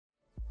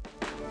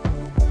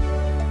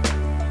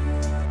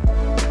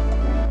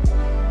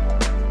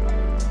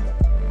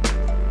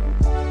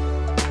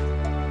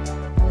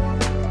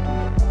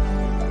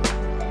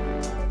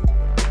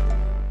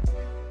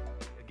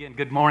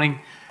Good morning,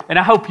 and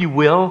I hope you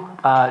will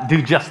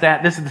do just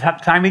that. This is the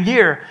time of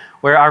year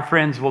where our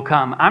friends will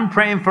come. I'm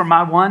praying for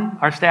my one.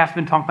 Our staff's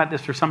been talking about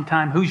this for some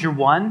time. Who's your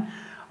one?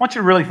 I want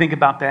you to really think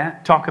about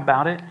that, talk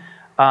about it.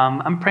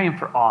 I'm praying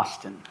for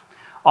Austin.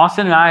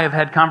 Austin and I have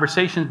had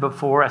conversations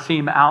before. I see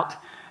him out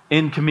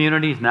in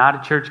community. He's not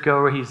a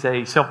churchgoer. He's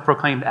a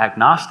self-proclaimed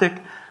agnostic.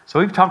 So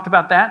we've talked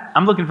about that.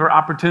 I'm looking for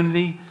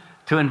opportunity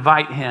to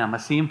invite him. I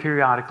see him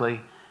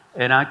periodically,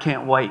 and I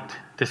can't wait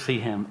to see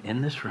him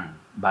in this room,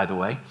 by the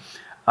way.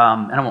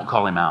 And I won't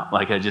call him out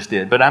like I just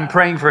did, but I'm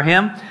praying for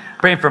him,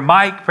 praying for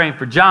Mike, praying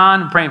for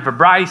John, praying for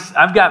Bryce.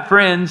 I've got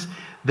friends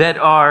that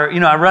are,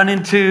 I run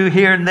into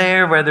here and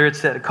there, whether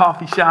it's at a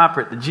coffee shop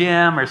or at the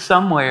gym or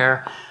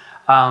somewhere.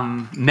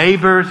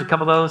 Neighbors, a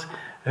couple of those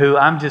who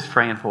I'm just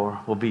praying for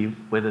will be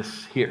with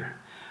us here.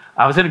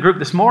 I was in a group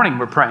this morning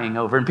we're praying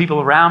over, and people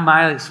around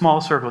my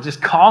small circle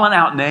just calling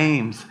out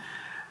names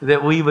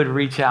that we would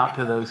reach out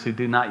to those who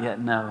do not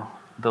yet know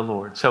the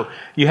Lord. So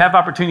you have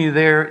opportunity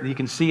there. You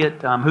can see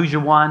it. Who's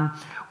your one?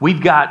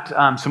 We've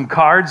got some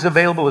cards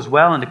available as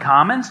well in the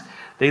Commons.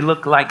 They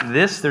look like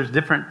this. There's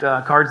different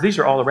cards. These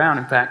are all around,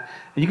 in fact.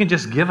 And you can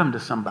just give them to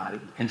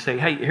somebody and say,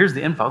 hey, here's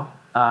the info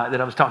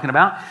that I was talking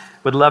about.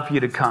 Would love for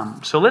you to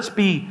come. So let's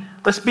be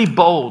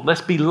bold.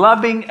 Let's be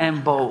loving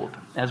and bold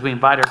as we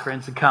invite our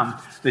friends to come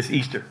this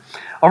Easter.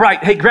 All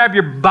right. Hey, grab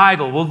your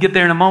Bible. We'll get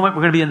there in a moment.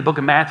 We're going to be in the book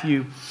of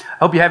Matthew.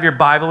 Hope you have your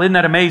Bible. Isn't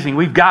that amazing?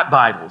 We've got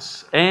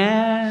Bibles.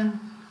 And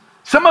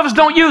some of us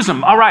don't use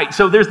them. All right,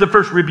 so there's the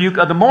first rebuke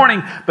of the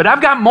morning, but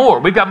I've got more.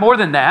 We've got more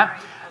than that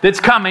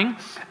that's coming.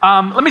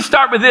 Let me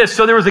start with this.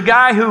 So there was a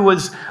guy who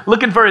was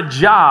looking for a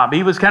job.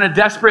 He was kind of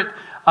desperate,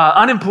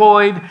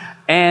 unemployed,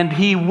 and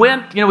he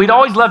went, he'd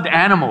always loved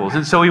animals,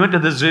 and so he went to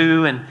the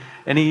zoo,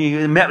 and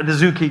he met with the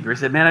zookeeper. He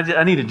said, man,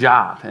 I need a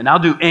job, and I'll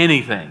do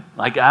anything.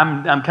 Like,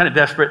 I'm kind of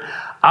desperate.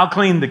 I'll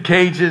clean the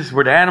cages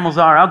where the animals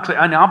are.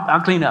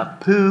 I'll clean up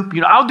poop.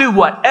 I'll do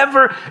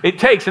whatever it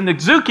takes. And the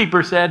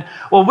zookeeper said,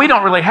 well, we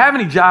don't really have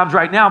any jobs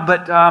right now,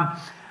 but,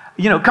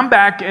 come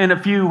back in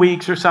a few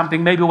weeks or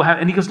something. Maybe we'll have.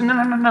 And he goes,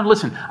 no,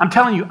 listen, I'm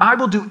telling you, I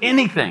will do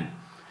anything.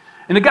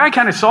 And the guy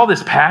kind of saw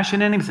this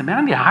passion in him. He said, man,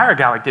 I need to hire a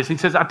guy like this. He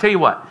says, I'll tell you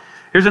what,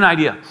 here's an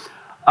idea.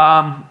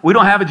 We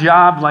don't have a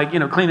job like,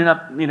 cleaning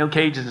up,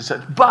 cages and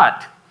such,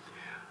 but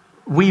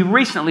we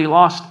recently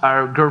lost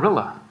our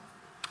gorilla.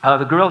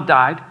 The gorilla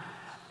died.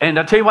 And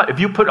I'll tell you what, if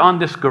you put on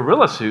this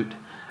gorilla suit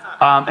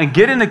and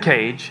get in the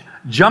cage,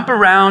 jump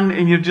around,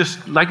 and you're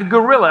just like a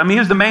gorilla.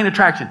 Here's the main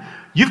attraction.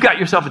 You've got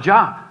yourself a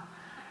job.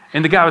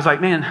 And the guy was like,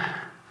 man,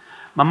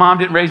 my mom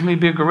didn't raise me to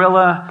be a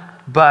gorilla,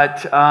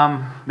 but,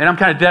 I'm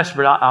kind of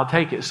desperate. I'll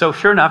take it. So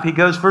sure enough, he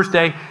goes first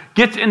day,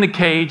 gets in the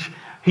cage.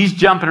 He's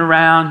jumping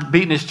around,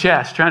 beating his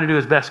chest, trying to do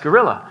his best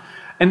gorilla.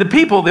 And the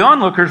people, the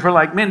onlookers, were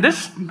like, man,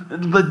 this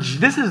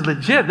is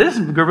legit. This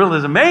gorilla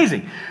is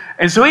amazing.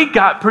 And so he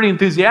got pretty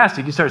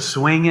enthusiastic. He started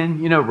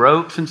swinging,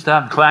 ropes and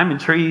stuff, climbing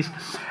trees.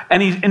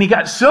 And he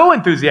got so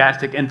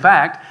enthusiastic, in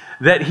fact,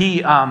 that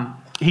he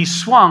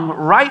swung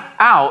right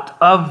out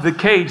of the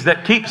cage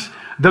that keeps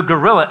the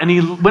gorilla. And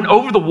he went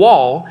over the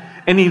wall,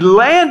 and he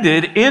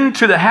landed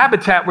into the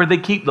habitat where they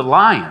keep the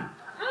lion.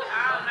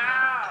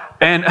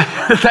 And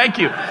thank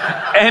you.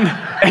 And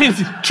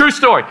true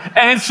story.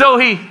 And so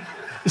he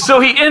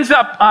ends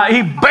up,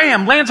 he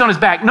lands on his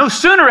back. No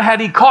sooner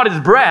had he caught his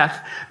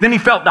breath than he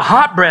felt the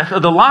hot breath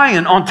of the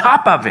lion on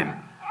top of him.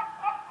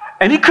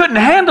 And he couldn't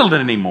handle it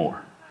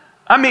anymore.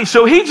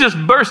 So he just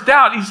burst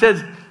out. He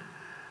says,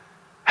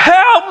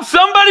 help,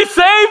 somebody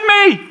save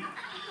me.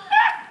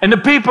 And the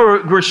people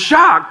were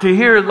shocked to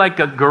hear like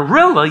a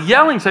gorilla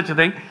yelling such a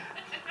thing,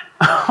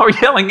 or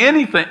yelling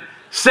anything,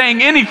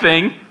 saying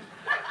anything.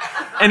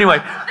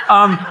 Anyway,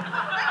 I'm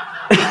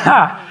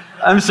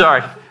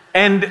sorry.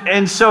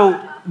 And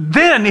so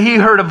then he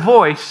heard a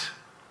voice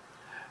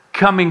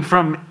coming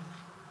from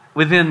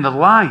within the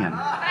lion.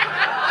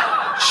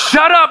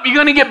 Shut up, you're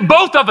going to get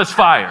both of us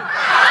fired.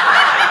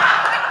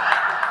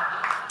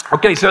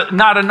 Okay, so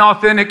not an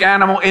authentic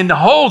animal in the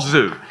whole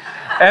zoo,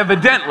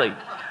 evidently.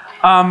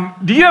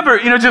 Do you ever,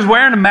 just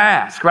wearing a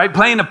mask, right,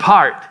 playing a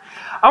part?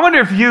 I wonder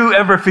if you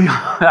ever feel,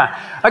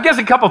 I guess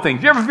a couple things.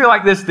 Do you ever feel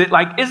like this, that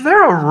like, is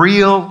there a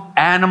real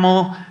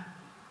animal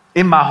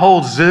in my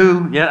whole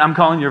zoo? Yeah, I'm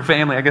calling your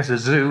family, I guess, a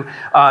zoo.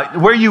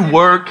 Where you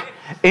work,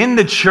 in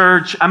the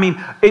church.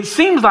 It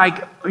seems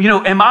like,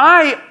 am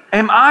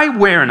I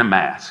wearing a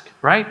mask,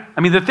 right?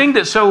 The thing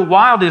that's so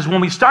wild is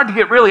when we start to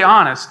get really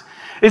honest,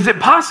 is it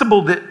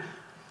possible that,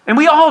 and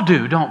we all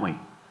do, don't we?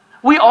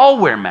 We all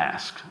wear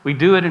masks. We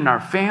do it in our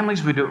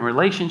families. We do it in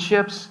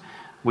relationships.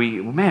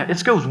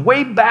 It goes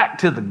way back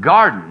to the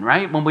garden,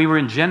 right? When we were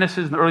in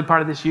Genesis in the early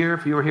part of this year,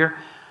 if you were here.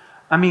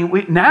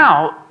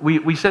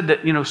 We said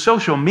that,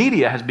 social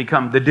media has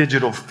become the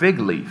digital fig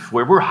leaf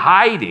where we're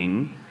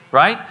hiding,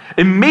 right?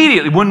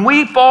 Immediately, when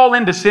we fall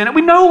into sin,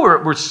 we know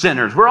we're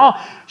sinners. We're all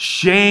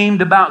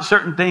shamed about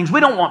certain things. We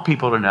don't want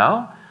people to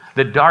know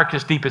the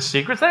darkest, deepest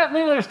secrets.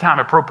 There's time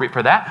appropriate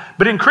for that.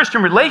 But in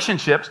Christian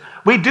relationships,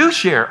 we do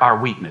share our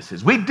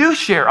weaknesses. We do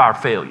share our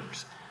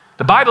failures.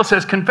 The Bible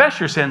says, confess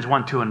your sins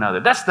one to another.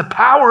 That's the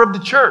power of the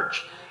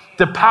church,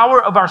 the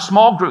power of our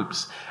small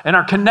groups and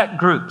our connect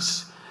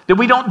groups, that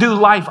we don't do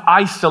life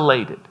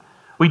isolated.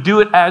 We do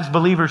it as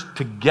believers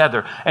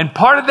together. And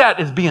part of that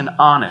is being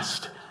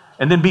honest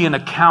and then being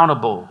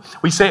accountable.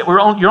 We say you're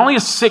only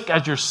as sick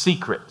as your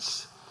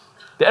secrets.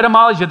 The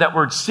etymology of that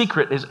word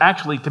secret is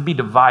actually to be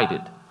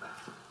divided.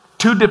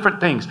 Two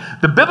different things.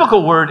 The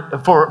biblical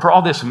word for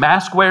all this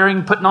mask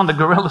wearing, putting on the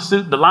gorilla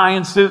suit, the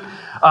lion suit,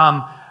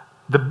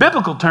 the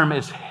biblical term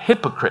is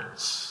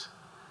hypocrites.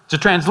 It's a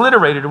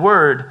transliterated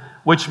word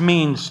which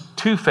means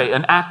two-faced,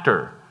 an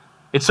actor.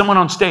 It's someone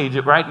on stage,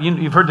 right?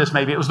 You've heard this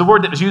maybe. It was the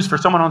word that was used for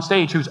someone on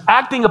stage who's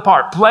acting a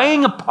part,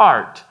 playing a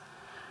part.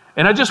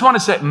 And I just want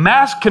to say,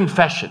 mass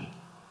confession,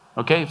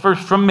 okay?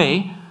 First from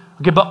me,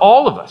 okay, but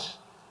all of us.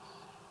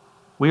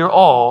 We are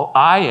all,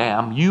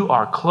 you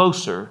are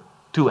closer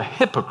to a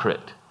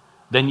hypocrite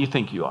than you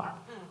think you are.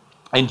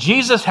 And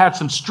Jesus had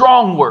some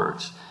strong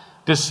words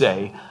to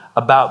say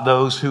about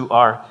those who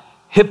are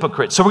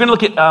hypocrites. So we're going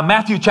to look at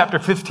Matthew chapter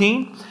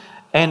 15.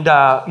 And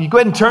you go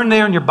ahead and turn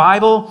there in your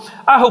Bible.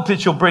 I hope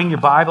that you'll bring your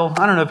Bible.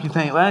 I don't know if you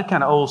think, well, that's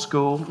kind of old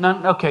school.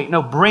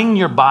 No, bring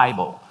your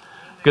Bible.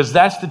 Because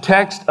that's the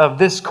text of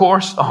this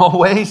course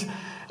always.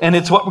 And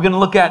it's what we're going to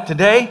look at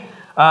today.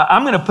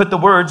 I'm going to put the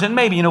words, and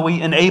maybe,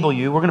 we enable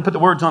you. We're going to put the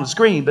words on the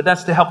screen, but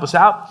that's to help us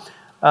out.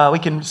 We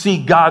can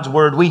see God's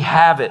word. We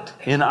have it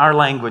in our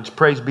language.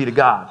 Praise be to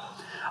God.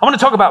 I want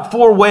to talk about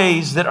 4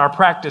 ways that our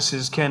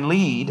practices can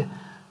lead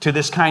to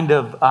this kind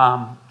of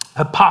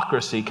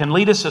hypocrisy, can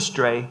lead us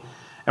astray.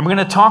 And we're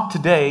going to talk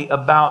today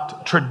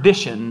about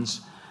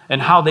traditions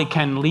and how they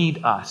can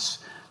lead us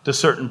to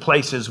certain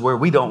places where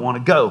we don't want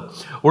to go.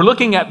 We're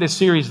looking at this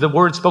series, The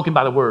Word Spoken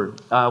by the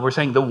Word. We're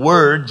saying the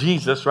Word,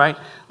 Jesus, right?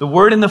 The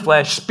Word in the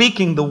flesh,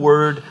 speaking the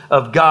Word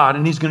of God.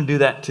 And he's going to do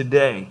that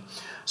today.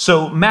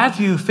 So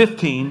Matthew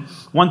 15,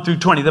 1 through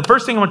 20. The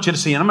first thing I want you to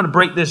see, and I'm going to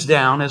break this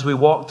down as we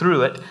walk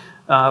through it,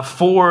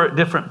 4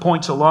 different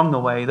points along the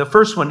way. The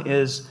first one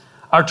is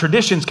our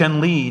traditions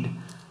can lead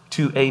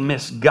to a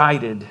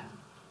misguided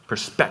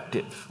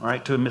perspective, all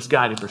right, to a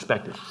misguided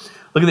perspective.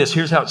 Look at this.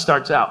 Here's how it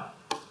starts out.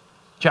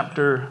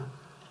 Chapter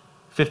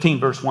 15,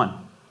 verse 1.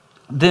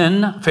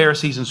 Then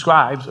Pharisees and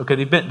scribes,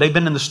 okay, they've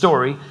been in the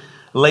story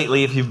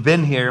lately. If you've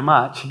been here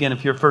much, again,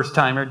 if you're a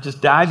first-timer,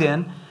 just dive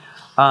in,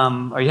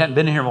 or you hadn't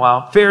been here in a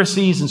while.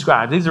 Pharisees and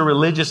scribes, these are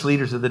religious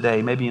leaders of the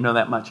day. Maybe you know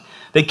that much.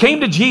 They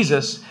came to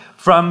Jesus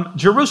from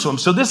Jerusalem.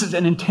 So this is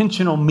an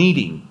intentional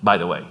meeting, by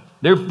the way.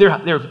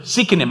 They're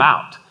seeking him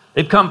out.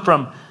 They've come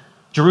from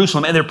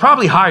Jerusalem, and they're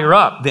probably higher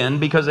up then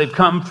because they've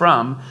come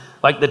from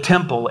like the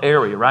temple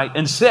area, right?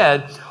 And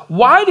said,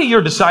 why do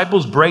your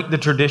disciples break the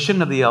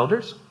tradition of the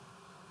elders?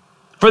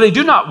 For they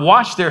do not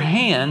wash their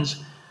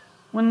hands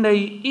when they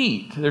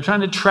eat. They're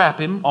trying to trap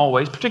him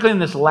always, particularly in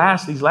these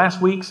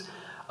last weeks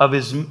of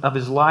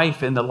his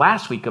life and the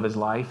last week of his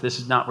life. This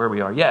is not where we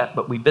are yet,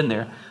 but we've been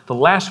there. The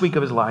last week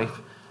of his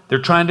life,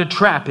 they're trying to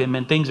trap him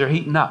and things are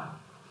heating up.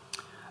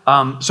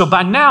 So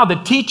by now, the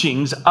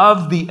teachings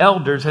of the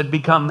elders had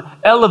become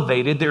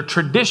elevated. Their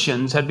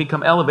traditions had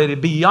become elevated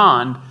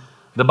beyond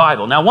the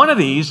Bible. Now, one of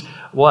these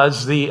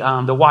was the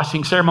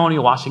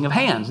ceremonial washing of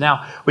hands.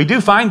 Now, we do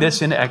find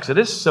this in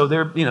Exodus. So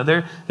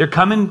they're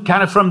coming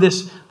kind of from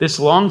this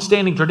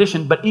long-standing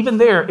tradition. But even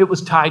there, it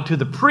was tied to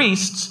the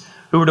priests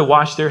who were to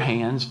wash their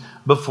hands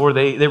before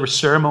they were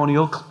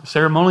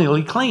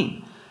ceremonially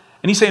clean.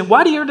 And he's saying,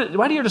 why do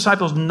your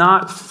disciples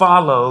not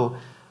follow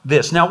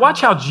this? Now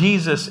watch how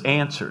Jesus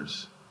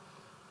answers.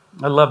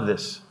 I love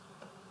this.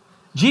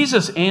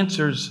 Jesus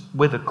answers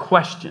with a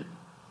question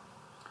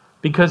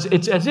because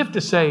it's as if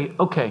to say,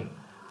 okay,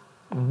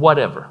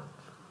 whatever.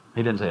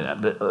 He didn't say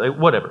that, but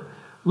whatever.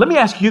 Let me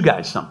ask you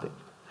guys something.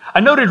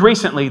 I noted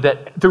recently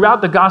that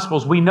throughout the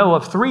Gospels, we know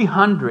of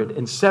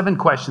 307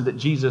 questions that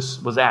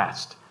Jesus was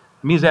asked.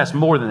 I mean, he's asked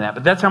more than that,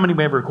 but that's how many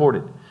we have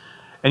recorded.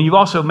 And you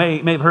also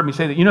may have heard me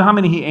say that. You know how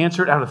many he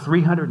answered out of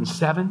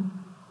 307?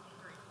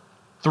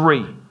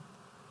 3.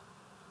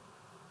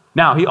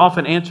 Now, he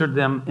often answered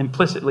them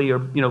implicitly or,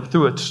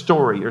 through a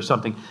story or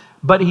something.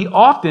 But he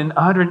often,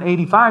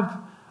 185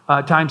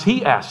 times,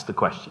 he asked the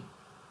question.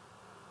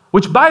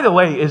 Which, by the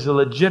way, is a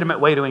legitimate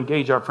way to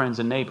engage our friends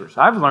and neighbors.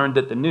 I've learned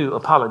that the new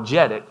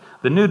apologetic,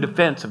 the new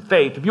defense of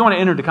faith, if you want to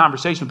enter the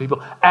conversation with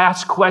people,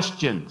 ask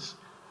questions.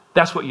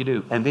 That's what you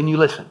do. And then you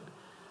listen.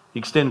 You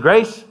extend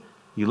grace,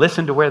 you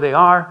listen to where they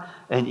are,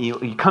 and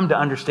you come to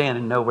understand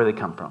and know where they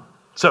come from.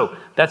 So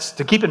that's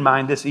to keep in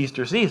mind this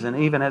Easter season,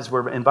 even as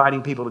we're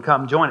inviting people to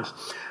come join us.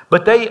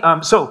 But he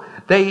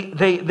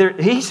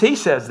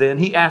says then,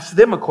 he asks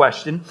them a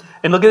question,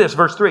 and look at this,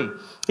 verse 3.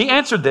 He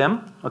answered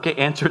them,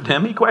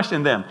 he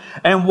questioned them.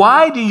 And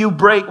why do you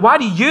break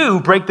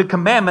the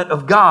commandment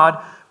of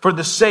God for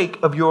the sake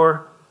of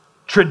your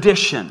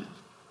tradition?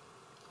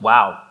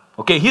 Wow.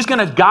 Okay, he's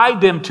going to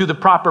guide them to the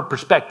proper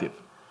perspective.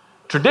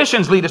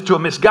 Traditions lead us to a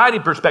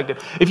misguided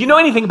perspective. If you know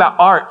anything about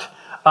art,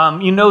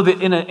 You know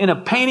that in a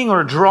painting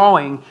or a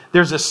drawing,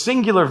 there's a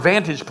singular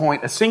vantage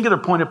point, a singular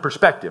point of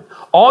perspective.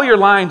 All your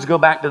lines go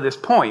back to this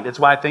point. That's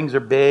why things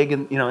are big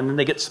and then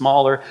they get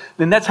smaller.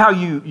 Then that's how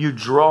you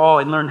draw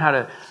and learn how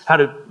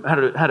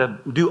to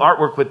do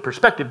artwork with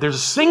perspective. There's a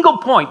single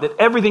point that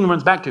everything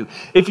runs back to.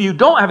 If you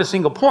don't have a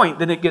single point,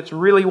 then it gets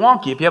really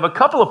wonky. If you have a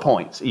couple of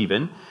points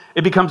even,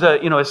 it becomes a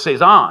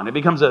Cezanne. It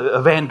becomes a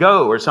Van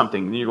Gogh or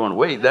something. And you're going,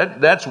 wait,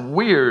 that's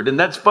weird and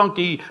that's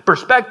funky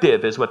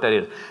perspective is what that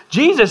is.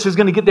 Jesus is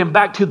going to get them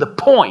back to the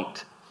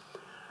point.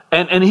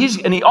 And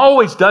he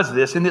always does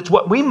this, and it's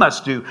what we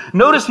must do.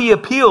 Notice he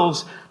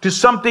appeals to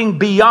something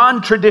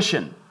beyond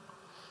tradition.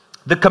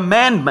 The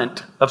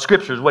commandment of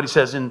Scripture is what he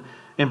says in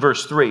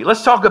verse 3.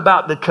 Let's talk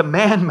about the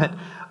commandment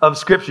of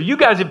Scripture. You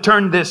guys have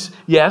turned this,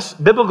 yes,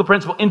 biblical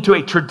principle into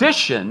a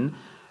tradition,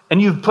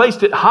 and you've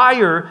placed it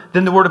higher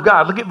than the Word of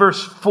God. Look at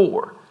verse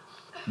 4.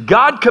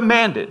 God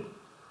commanded,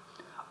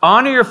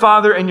 honor your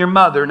father and your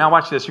mother. Now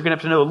watch this. You're going to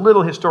have to know a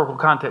little historical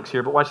context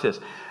here, but watch this.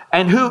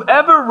 And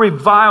whoever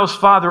reviles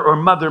father or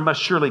mother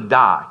must surely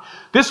die.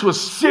 This was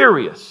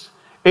serious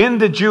in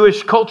the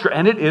Jewish culture,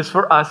 and it is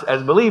for us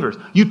as believers.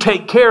 You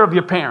take care of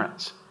your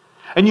parents.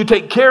 And you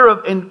take care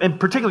of, in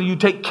particular, you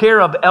take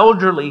care of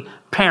elderly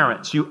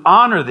parents. You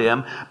honor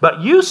them, but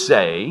you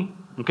say,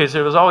 okay, so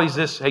there was always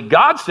this, hey,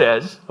 God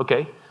says,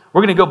 okay,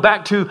 we're going to go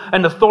back to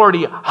an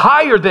authority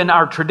higher than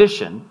our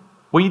tradition.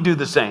 We do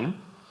the same.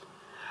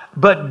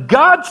 But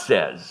God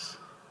says,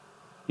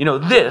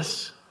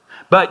 this,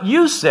 but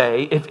you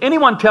say, if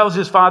anyone tells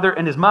his father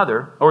and his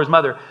mother, or his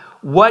mother,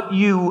 what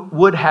you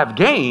would have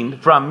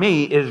gained from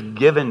me is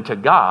given to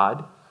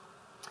God,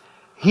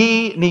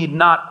 he need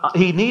not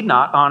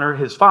honor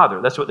his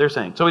father. That's what they're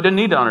saying. So he doesn't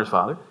need to honor his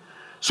father.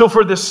 So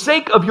for the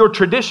sake of your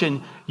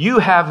tradition, you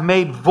have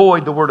made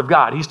void the word of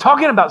God. He's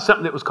talking about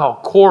something that was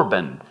called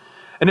Corban.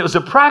 And it was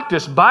a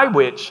practice by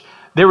which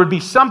there would be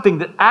something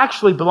that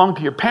actually belonged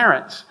to your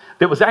parents,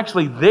 that was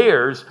actually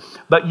theirs,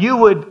 but you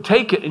would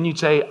take it and you'd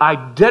say, I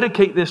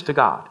dedicate this to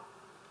God.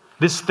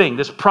 This thing,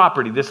 this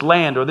property, this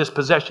land, or this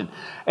possession.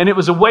 And it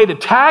was a way to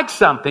tag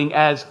something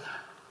as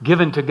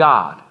given to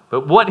God.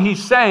 But what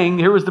he's saying,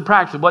 here was the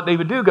practice. What they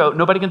would do,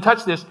 nobody can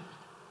touch this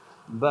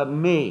but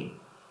me.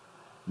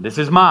 This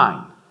is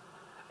mine.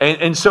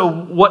 And so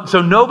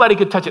nobody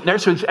could touch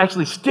it. So he's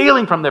actually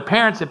stealing from their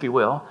parents, if you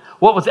will,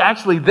 what was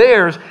actually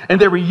theirs, and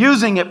they were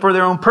using it for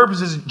their own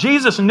purposes.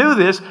 Jesus knew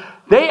this.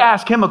 They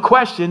asked him a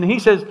question, and he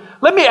says,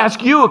 let me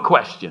ask you a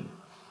question.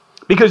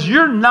 Because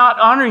you're not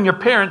honoring your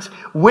parents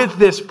with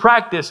this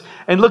practice.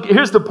 And look,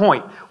 here's the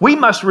point. We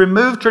must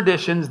remove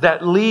traditions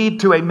that lead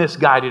to a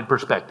misguided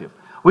perspective.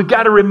 We've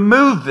got to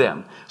remove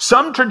them.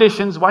 Some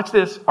traditions, watch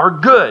this, are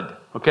good,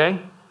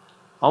 okay?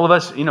 All of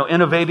us,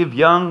 innovative,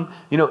 young,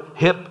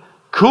 hip,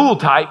 cool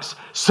types.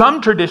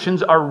 Some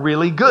traditions are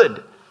really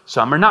good.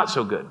 Some are not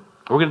so good.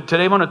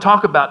 Today I want to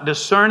talk about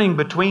discerning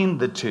between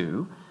the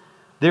two.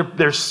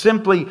 They're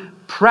simply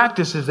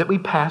practices that we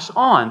pass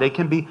on. They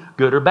can be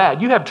good or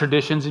bad. You have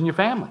traditions in your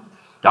family.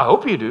 I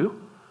hope you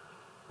do.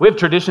 We have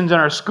traditions in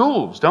our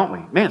schools, don't we?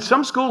 Man,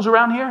 some schools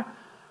around here,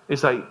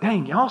 it's like,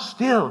 dang, y'all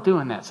still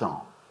doing that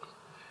song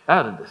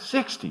out of the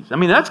 60s. I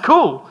mean, that's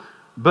cool.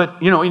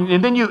 But,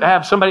 and then you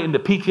have somebody in the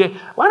PTA.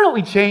 Why don't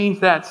we change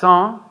that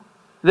song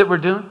that we're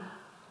doing?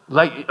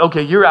 Like,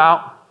 okay, you're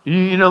out.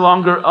 You're no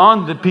longer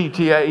on the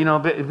PTA,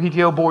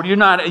 PTO board.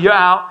 You're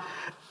out.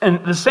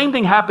 And the same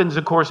thing happens,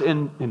 of course,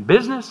 in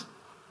business.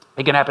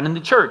 It can happen in the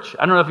church.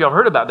 I don't know if y'all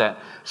heard about that.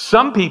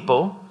 Some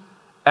people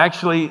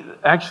actually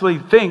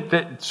think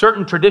that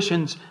certain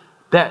traditions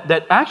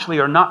that actually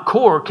are not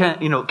core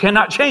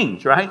cannot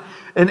change, right?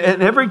 And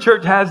every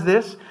church has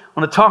this. I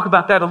want to talk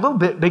about that a little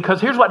bit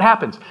because here's what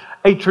happens.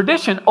 A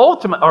tradition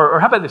or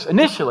how about this?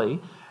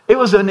 Initially, it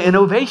was an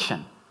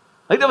innovation.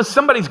 Like that was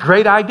somebody's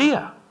great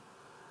idea.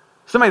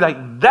 Somebody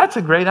like, that's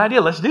a great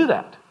idea. Let's do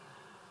that.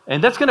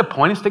 And that's going to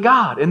point us to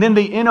God. And then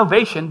the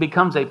innovation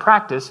becomes a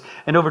practice.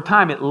 And over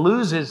time, it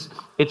loses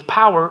its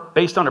power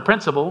based on a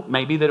principle,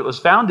 maybe that it was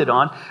founded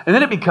on. And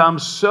then it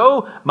becomes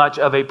so much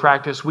of a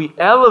practice, we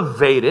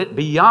elevate it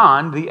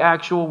beyond the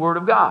actual Word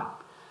of God.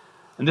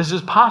 And this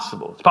is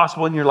possible. It's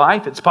possible in your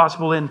life. It's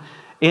possible in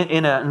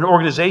an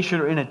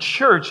organization or in a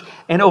church.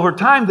 And over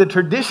time, the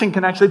tradition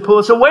can actually pull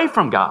us away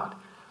from God.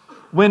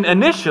 When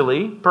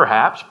initially,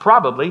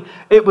 probably,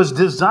 it was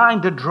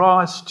designed to draw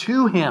us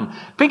to Him.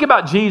 Think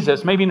about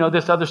Jesus. Maybe you know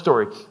this other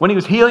story. When He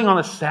was healing on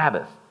the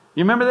Sabbath.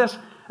 You remember this?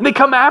 And they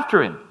come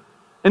after Him.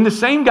 And the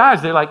same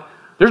guys, they're like,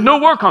 there's no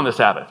work on the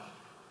Sabbath.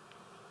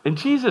 And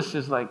Jesus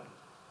is like,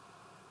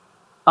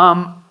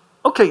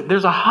 okay,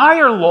 there's a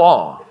higher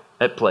law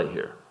at play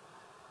here.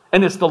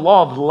 And it's the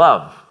law of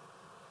love.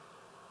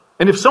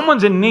 And if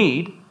someone's in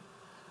need,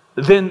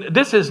 then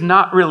this is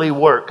not really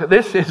work.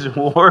 This is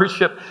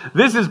worship.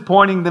 This is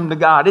pointing them to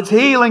God. It's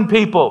healing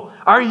people.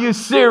 Are you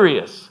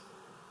serious?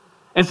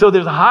 And so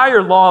there's a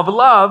higher law of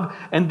love,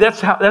 and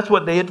that's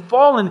what they had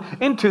fallen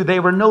into. They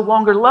were no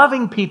longer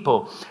loving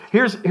people.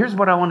 Here's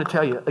what I want to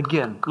tell you.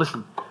 Again,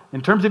 listen,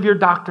 in terms of your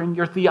doctrine,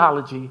 your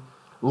theology,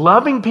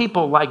 loving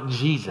people like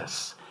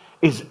Jesus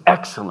is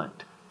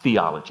excellent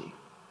theology.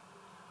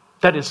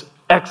 That is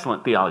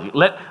excellent theology.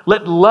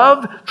 Let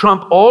love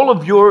trump all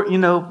of your,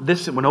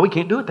 this. Well, no, we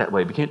can't do it that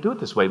way. We can't do it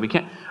this way. We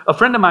can't. A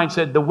friend of mine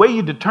said the way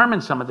you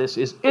determine some of this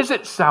is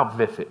it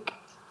salvific?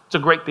 It's a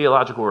great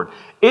theological word.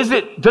 Does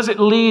it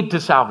lead to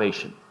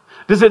salvation?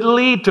 Does it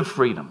lead to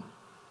freedom?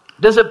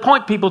 Does it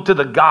point people to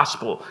the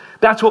gospel?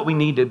 That's what we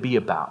need to be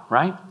about,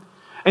 right?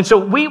 And so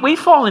we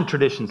fall in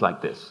traditions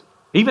like this.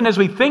 Even as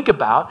we think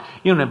about,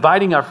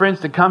 inviting our friends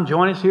to come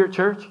join us here at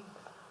church.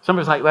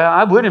 Somebody's like, well,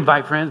 I would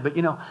invite friends, but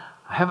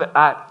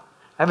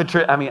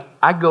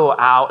I go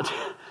out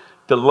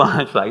to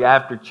lunch like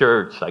after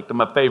church, like to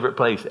my favorite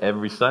place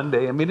every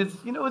Sunday. I mean,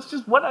 it's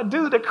just what I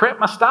do to cramp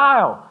my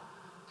style.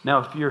 Now,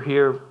 if you're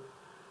here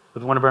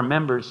with one of our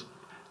members,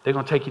 they're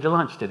going to take you to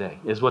lunch today,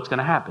 is what's going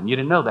to happen. You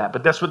didn't know that,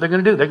 but that's what they're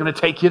going to do. They're going to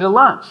take you to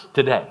lunch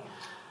today.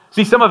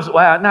 See, some of us,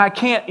 I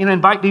can't,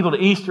 invite people to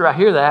Easter. I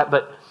hear that,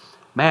 but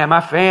man, my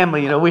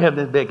family, we have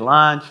this big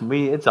lunch and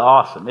it's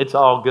awesome. It's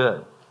all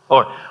good.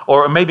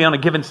 Or maybe on a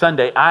given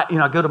Sunday,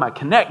 I go to my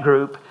Connect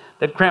group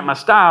that cramp my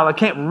style. I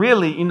can't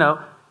really,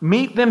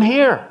 meet them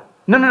here.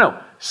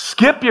 No.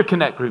 Skip your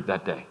Connect group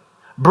that day.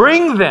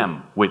 Bring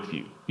them with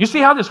you. You see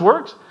how this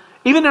works?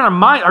 Even in our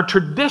mind, our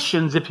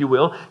traditions, if you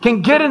will,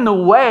 can get in the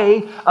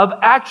way of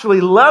actually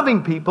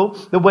loving people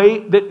the way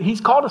that He's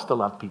called us to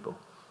love people.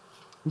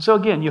 And so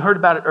again, you heard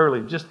about it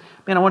earlier.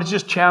 I want to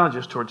just challenge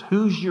us towards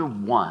who's your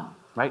one,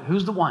 right?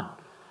 Who's the one?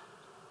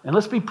 And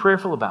let's be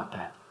prayerful about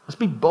that. Let's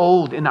be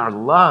bold in our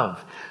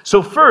love.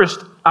 So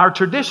first, our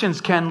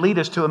traditions can lead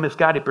us to a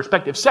misguided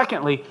perspective.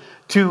 Secondly,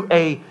 to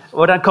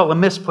what I'd call a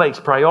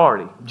misplaced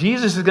priority.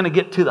 Jesus is going to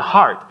get to the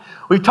heart.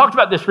 We've talked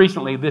about this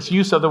recently, this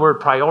use of the word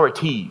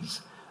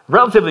priorities.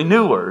 Relatively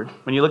new word,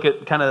 when you look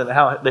at kind of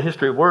how the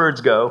history of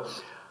words go.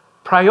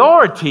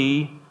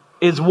 Priority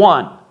is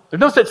one.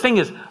 There's no such thing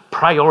as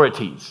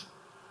priorities.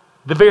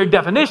 The very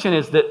definition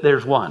is that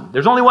there's one.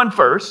 There's only one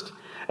first,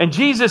 and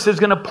Jesus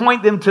is going to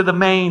point them to the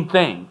main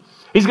thing.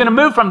 He's going to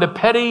move from the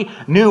petty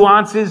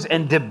nuances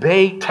and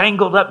debate,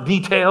 tangled up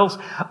details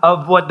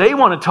of what they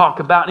want to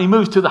talk about, and he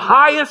moves to the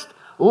highest,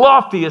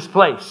 loftiest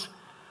place,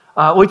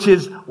 which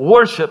is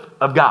worship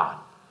of God.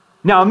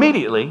 Now,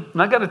 immediately,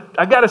 and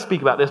I got to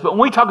speak about this, but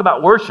when we talk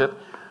about worship,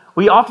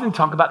 we often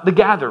talk about the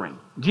gathering.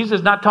 Jesus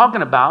is not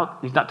talking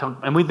about,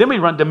 then we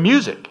run to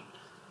music.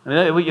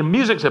 And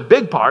music's a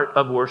big part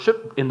of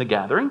worship in the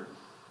gathering.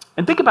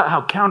 And think about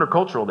how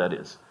countercultural that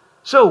is.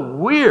 So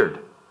weird.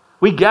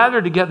 We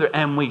gather together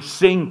and we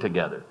sing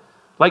together.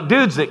 Like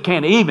dudes that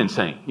can't even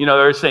sing,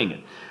 they're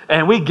singing.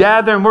 And we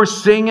gather and we're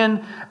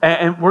singing.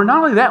 And we're not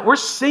only that, we're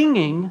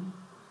singing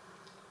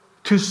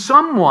to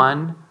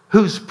someone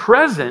who's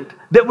present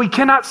that we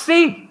cannot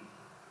see.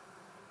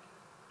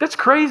 That's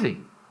crazy.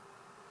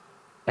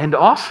 And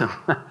awesome.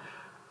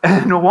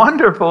 And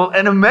wonderful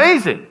and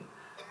amazing.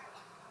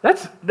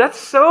 That's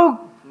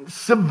so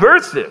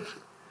subversive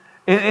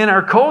in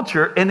our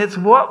culture, and it's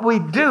what we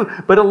do.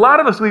 But a lot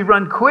of us, we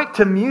run quick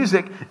to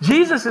music.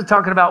 Jesus is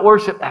talking about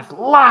worship as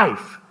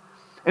life.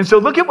 And so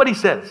look at what he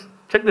says.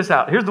 Check this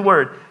out. Here's the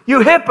word. You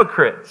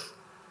hypocrites.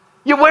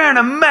 You're wearing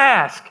a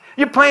mask.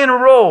 You're playing a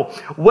role.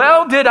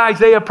 Well did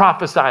Isaiah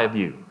prophesy of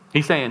you.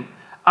 He's saying,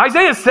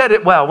 Isaiah said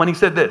it well when he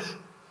said this.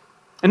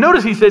 And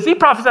notice he says, he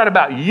prophesied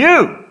about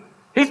you.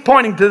 He's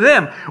pointing to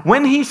them.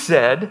 When he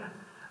said,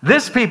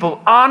 this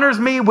people honors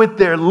me with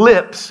their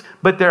lips,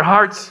 but their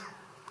heart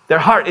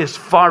is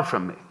far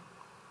from me.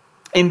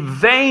 In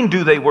vain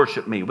do they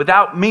worship me,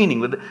 without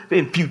meaning.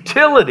 In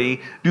futility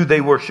do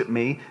they worship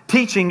me,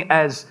 teaching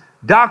as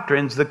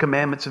doctrines the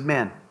commandments of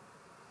men.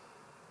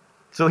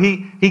 So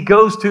he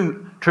goes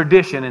to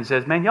tradition and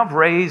says, man, y'all have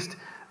raised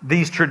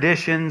these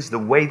traditions, the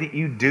way that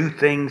you do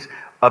things,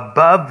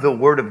 above the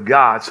Word of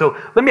God. So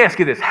let me ask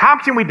you this. How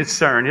can we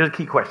discern? Here's a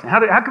key question.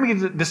 How can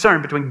we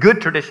discern between good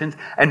traditions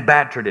and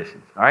bad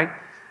traditions? All right?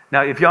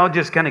 Now, if y'all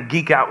just kind of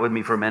geek out with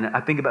me for a minute,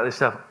 I think about this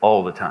stuff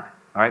all the time.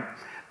 All right?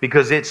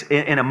 Because it's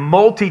in a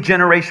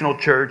multi-generational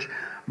church,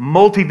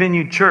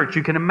 multi-venue church,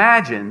 you can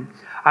imagine,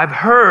 I've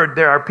heard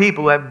there are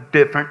people who have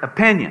different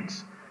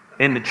opinions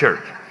in the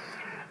church.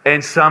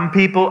 And some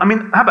people,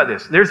 how about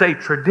this? There's a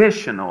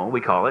traditional,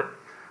 we call it,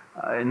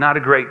 not a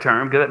great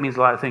term, because that means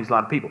a lot of things to a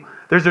lot of people.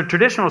 There's a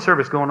traditional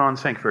service going on in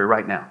Sanctuary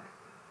right now.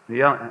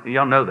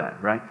 Y'all know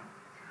that, right?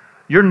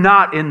 You're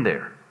not in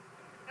there.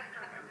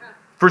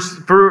 For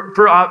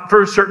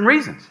certain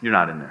reasons, you're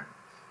not in there.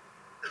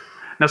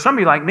 Now, some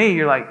of you like me,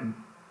 you're like,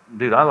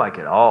 dude, I like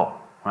it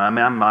all.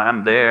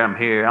 I'm there, I'm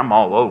here, I'm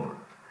all over.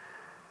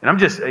 And I'm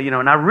just,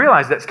 and I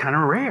realize that's kind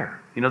of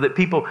rare. That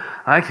people,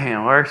 I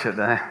can't worship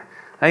that.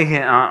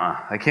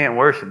 I can't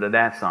worship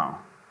that song.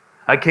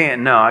 I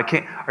can't.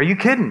 Are you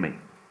kidding me?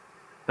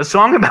 A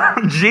song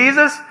about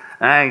Jesus?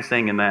 I ain't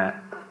singing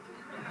that.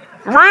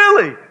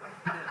 Really?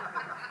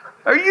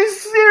 Are you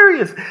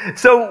serious?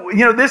 So,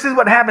 this is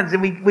what happens.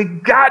 And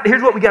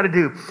here's what we got to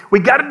do. We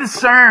got to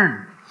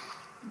discern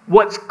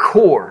what's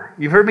core.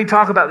 You've heard me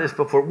talk about this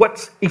before.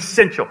 What's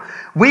essential?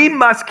 We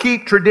must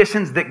keep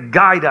traditions that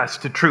guide us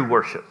to true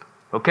worship.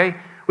 Okay?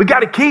 We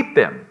got to keep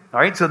them. All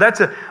right? So that's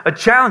a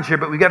challenge here,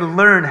 but we got to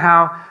learn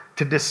how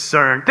to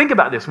discern. Think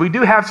about this. We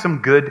do have some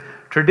good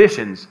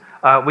traditions.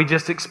 We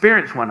just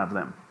experienced one of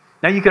them.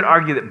 Now, you could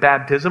argue that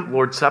baptism,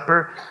 Lord's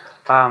Supper,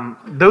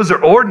 those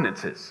are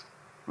ordinances,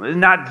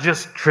 not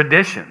just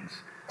traditions.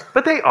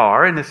 But they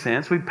are, in a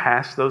sense, we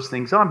pass those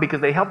things on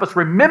because they help us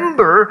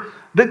remember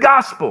the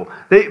gospel,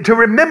 to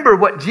remember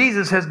what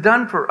Jesus has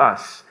done for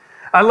us.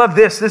 I love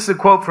this. This is a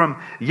quote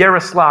from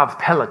Yaroslav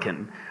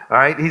Pelikan. All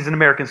right, he's an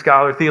American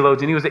scholar,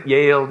 theologian. He was at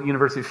Yale,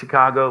 University of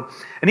Chicago.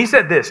 And he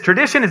said this: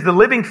 tradition is the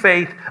living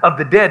faith of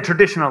the dead.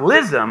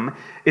 Traditionalism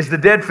is the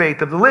dead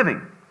faith of the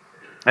living.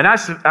 And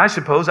I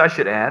suppose I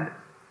should add,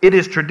 it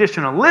is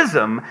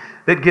traditionalism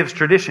that gives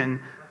tradition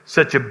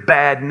such a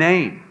bad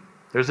name.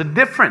 There's a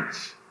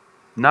difference.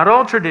 Not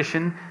all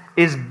tradition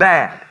is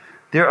bad.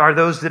 There are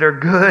those that are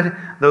good,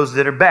 those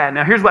that are bad.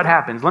 Now, here's what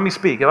happens. Let me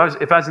speak.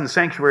 If I was in the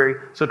sanctuary,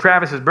 so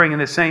Travis is bringing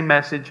this same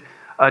message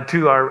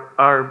to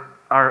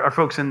our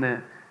folks in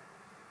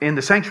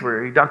the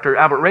sanctuary. Dr.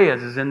 Albert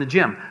Reyes is in the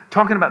gym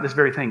talking about this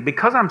very thing.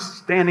 Because I'm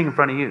standing in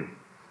front of you,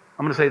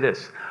 I'm going to say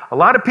this. A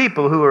lot of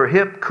people who are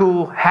hip,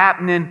 cool,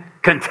 happening,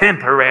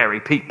 contemporary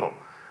people,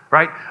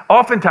 right?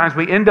 Oftentimes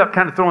we end up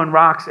kind of throwing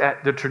rocks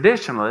at the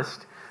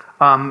traditionalist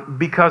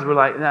because we're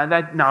like,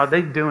 no,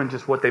 they're doing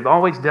just what they've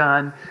always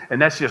done,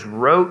 and that's just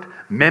rote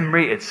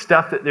memory. It's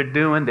stuff that they're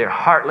doing. They're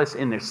heartless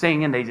in their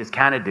singing. They just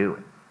kind of do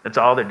it. That's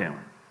all they're doing.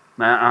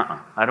 I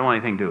don't want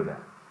anything to do with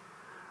that.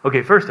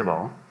 Okay, first of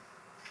all,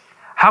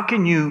 how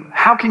can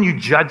you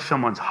judge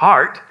someone's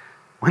heart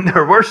when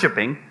they're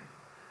worshiping?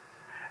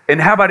 And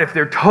how about if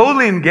they're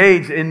totally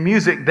engaged in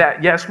music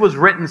that, yes, was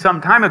written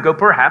some time ago,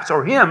 perhaps,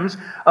 or hymns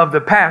of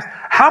the past?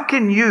 How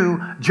can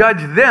you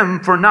judge them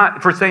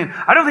for saying,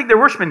 I don't think they're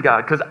worshiping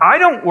God, because I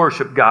don't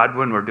worship God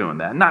when we're doing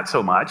that. Not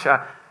so much.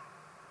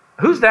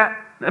 Who's that?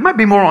 It might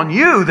be more on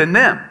you than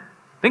them.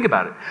 Think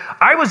about it.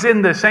 I was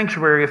in the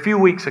sanctuary a few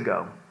weeks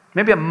ago,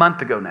 maybe a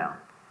month ago now.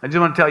 I just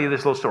want to tell you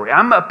this little story.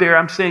 I'm up there,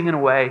 I'm singing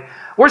away.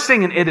 We're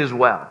singing It Is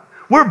Well.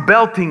 We're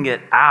belting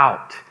it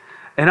out.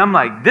 And I'm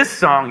like, this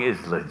song is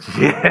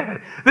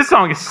legit. This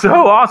song is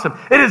so awesome.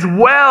 It is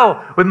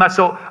well with my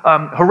soul.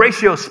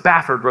 Horatio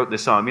Spafford wrote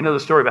this song. You know the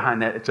story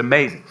behind that. It's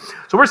amazing.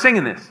 So we're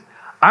singing this.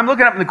 I'm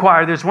looking up in the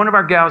choir. There's one of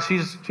our gals.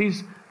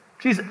 She's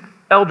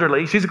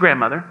elderly. She's a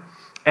grandmother.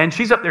 And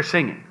she's up there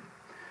singing.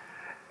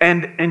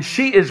 And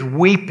she is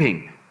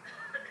weeping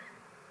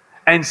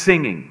and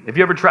singing. If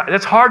you ever try,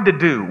 that's hard to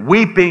do,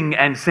 weeping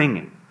and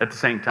singing at the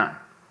same time.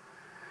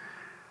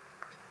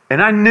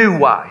 And I knew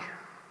why.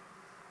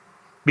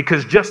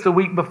 Because just the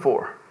week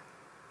before,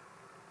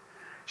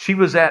 she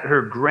was at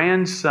her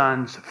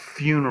grandson's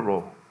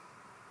funeral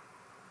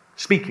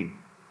speaking.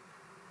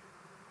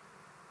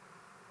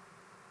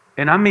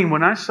 And I mean,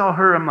 when I saw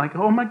her, I'm like,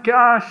 oh my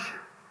gosh.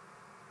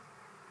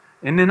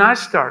 And then I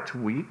start to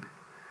weep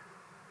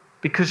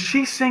because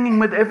she's singing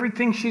with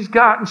everything she's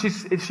got. And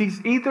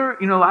she's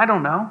either, I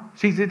don't know.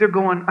 She's either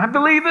going, I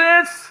believe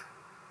this.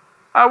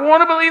 I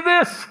want to believe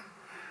this.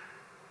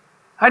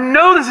 I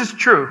know this is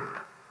true.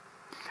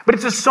 But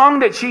it's a song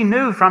that she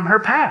knew from her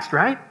past,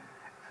 right?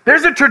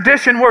 There's a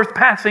tradition worth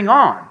passing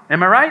on.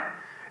 Am I right?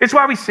 It's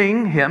why we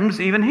sing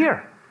hymns even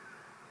here.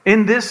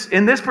 In this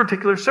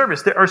particular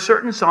service, there are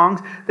certain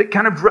songs that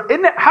kind of...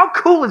 How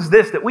cool is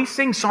this that we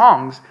sing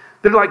songs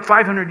that are like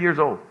 500 years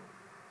old?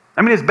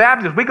 I mean, as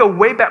Baptists, we go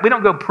way back. We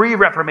don't go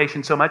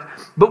pre-Reformation so much.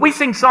 But we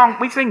sing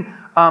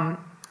how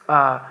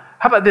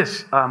about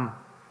this? A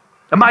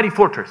Mighty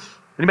Fortress.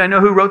 Anybody know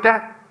who wrote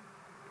that?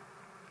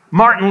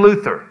 Martin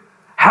Luther.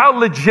 How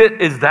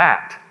legit is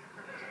that?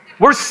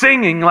 We're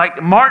singing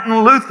like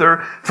Martin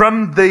Luther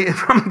from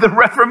the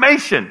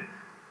Reformation.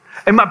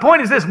 And my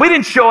point is this: we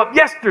didn't show up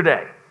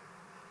yesterday.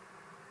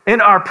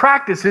 In our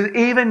practices,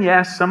 even,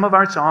 yes, some of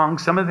our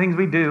songs, some of the things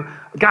we do,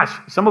 gosh,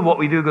 some of what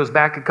we do goes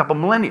back a couple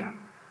millennia.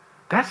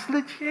 That's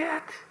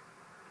legit.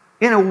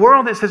 In a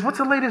world that says, what's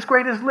the latest,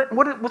 greatest,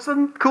 what's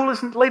the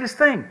coolest, latest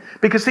thing?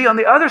 Because see, on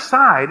the other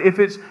side,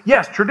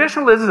 yes,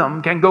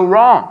 traditionalism can go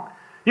wrong.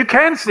 You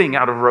can sing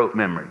out of rote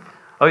memory.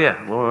 Oh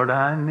yeah, Lord,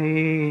 I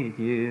need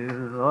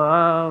you.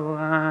 Oh,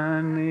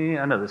 I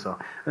know this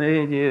song. I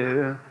need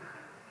you.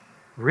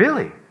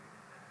 Really?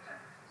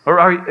 Or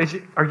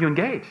are you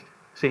engaged?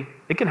 See,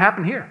 it can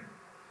happen here.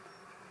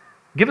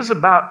 Give us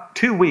about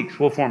 2 weeks,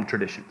 we'll form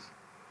traditions.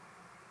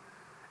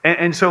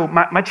 And so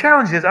my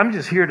challenge is, I'm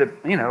just here to,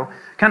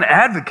 kind of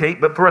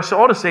advocate, but for us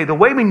all to say, the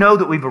way we know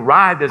that we've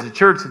arrived as a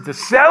church is to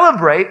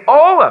celebrate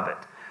all of it.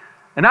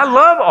 And I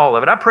love all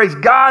of it. I praise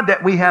God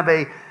that we have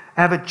a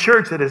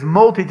church that is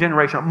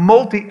multi-generational,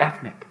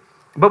 multi-ethnic.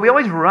 But we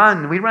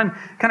run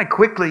kind of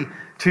quickly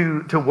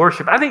to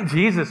worship. I think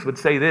Jesus would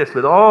say this,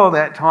 with all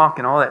that talk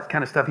and all that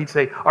kind of stuff, he'd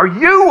say, are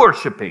you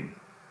worshiping?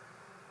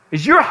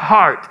 Is your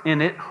heart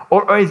in it,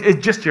 or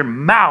is just your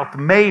mouth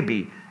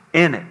maybe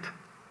in it?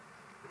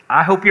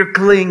 I hope you're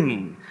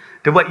clinging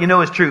to what you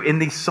know is true in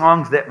these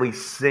songs that we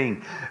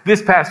sing.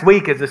 This past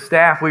week as a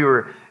staff, we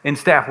were in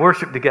staff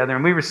worship together,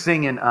 and we were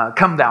singing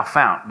Come Thou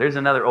Fount. There's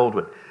another old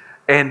one.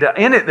 And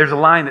in it, there's a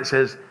line that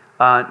says,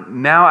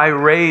 now I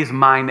raise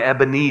mine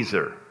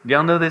Ebenezer. Do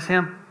y'all know this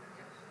hymn?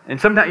 And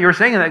sometimes you were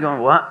singing that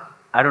going, what?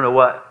 I don't know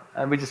what.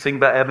 We just sing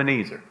about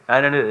Ebenezer.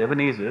 I don't know,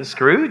 Ebenezer.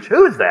 Scrooge?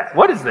 Who is that?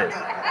 What is this?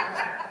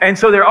 And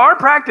so there are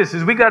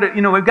practices. We've got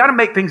to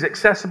make things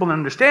accessible and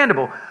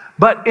understandable.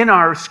 But in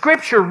our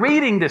scripture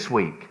reading this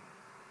week,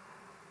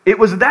 it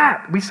was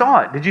that. We saw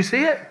it. Did you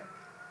see it?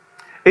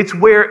 It's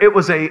where it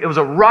was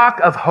a rock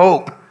of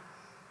hope.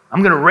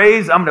 I'm going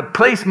to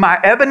place my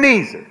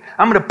Ebenezer.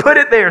 I'm going to put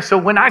it there so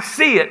when I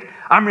see it,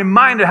 I'm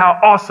reminded how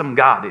awesome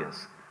God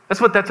is.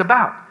 That's what that's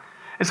about.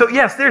 And so,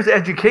 yes, there's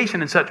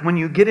education and such when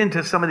you get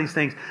into some of these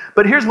things.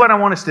 But here's what I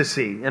want us to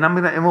see,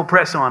 and we'll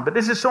press on. But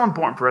this is so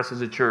important for us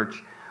as a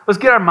church. Let's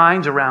get our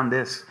minds around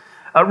this.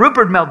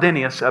 Rupert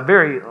Meldenius, a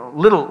very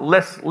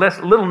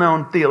little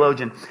known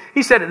theologian,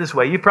 he said it this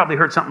way. You've probably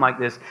heard something like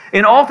this: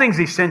 in all things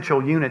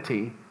essential,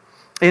 unity;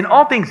 in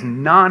all things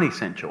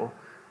non-essential,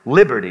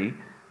 liberty;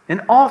 in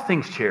all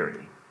things,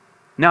 charity.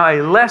 Now,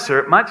 a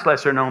much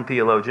lesser known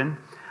theologian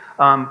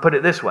put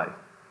it this way: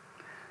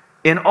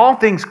 in all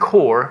things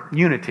core,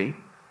 unity;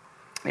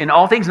 in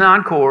all things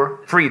non-core,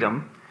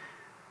 freedom;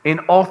 in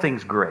all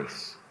things,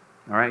 grace.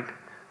 All right?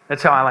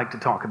 That's how I like to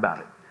talk about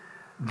it.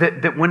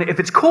 If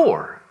it's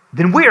core,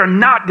 then we are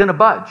not going to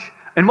budge.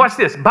 And watch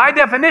this. By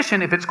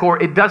definition, if it's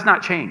core, it does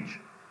not change.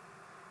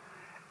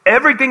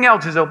 Everything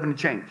else is open to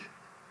change.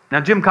 Now,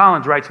 Jim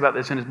Collins writes about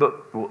this in his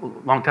book a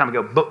long time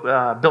ago,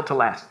 Built to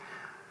Last.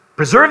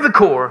 Preserve the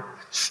core,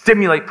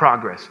 stimulate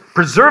progress.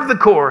 Preserve the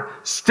core,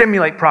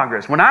 stimulate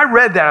progress. When I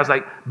read that, I was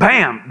like,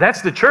 bam,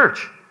 that's the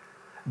church.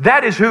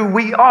 That is who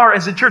we are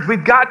as a church.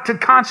 We've got to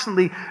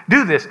constantly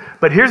do this.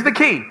 But here's the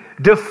key.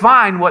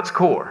 Define what's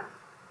core.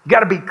 You've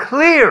got to be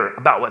clear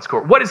about what's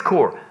core. What is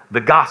core?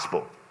 The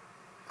gospel.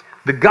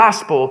 The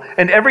gospel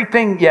and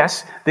everything,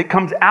 yes, that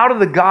comes out of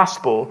the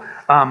gospel,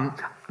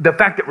 the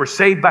fact that we're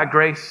saved by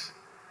grace,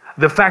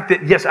 the fact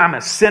that, yes, I'm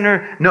a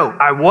sinner. No,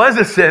 I was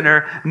a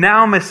sinner.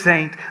 Now I'm a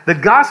saint. The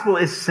gospel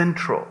is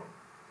central.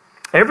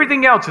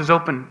 Everything else is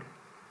open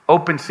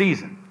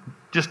season,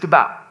 just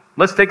about.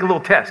 Let's take a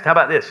little test. How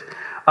about this?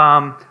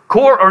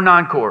 Core or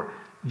non-core?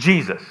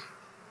 Jesus.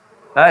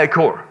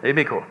 Core. It'd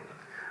be core.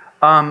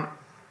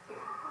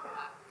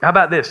 How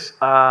about this?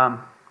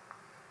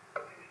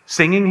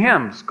 Singing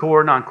hymns,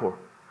 core or non-core?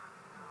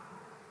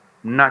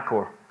 Not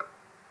core.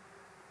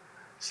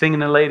 Singing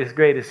the latest,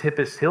 greatest,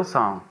 hippest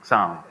Hillsong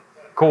song,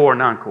 core or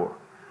non-core?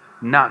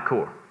 Not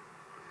core.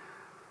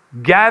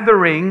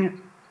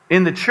 Gathering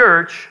in the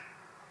church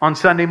on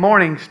Sunday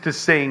mornings to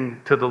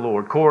sing to the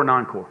Lord, core or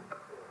non-core?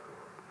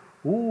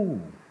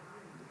 Ooh.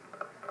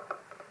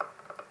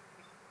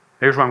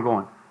 Here's where I'm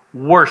going.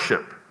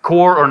 Worship,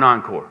 core or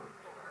non-core?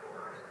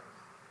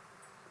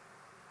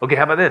 Okay,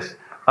 how about this?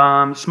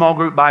 Small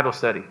group Bible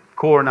study,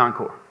 core or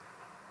non-core?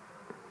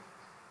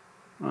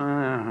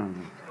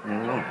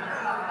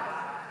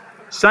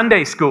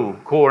 Sunday school,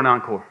 core or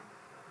non-core?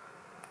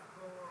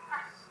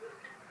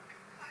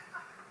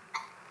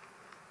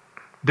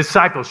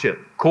 Discipleship,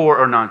 core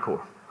or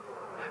non-core?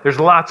 There's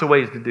lots of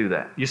ways to do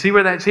that. You see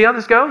how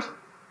this goes?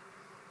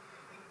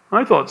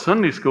 I thought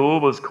Sunday school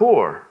was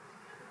core.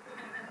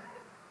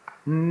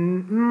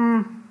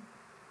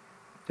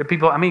 The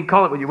people,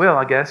 call it what you will,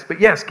 I guess. But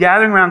yes,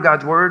 gathering around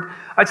God's word,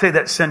 I'd say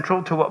that's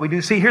central to what we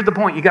do. See, here's the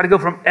point. You got to go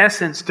from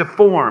essence to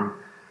form.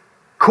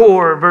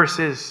 Core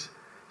versus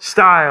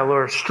style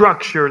or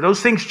structure.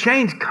 Those things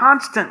change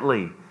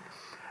constantly.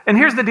 And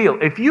here's the deal.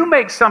 If you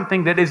make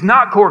something that is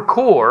not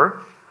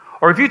core,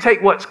 or if you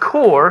take what's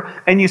core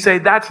and you say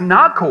that's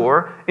not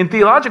core, in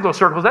theological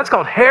circles, that's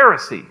called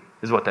heresy,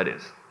 is what that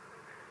is.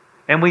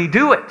 And we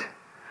do it.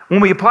 When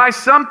we apply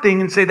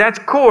something and say that's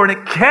core and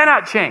it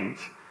cannot change.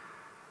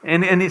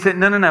 And he said,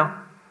 no.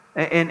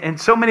 And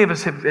so many of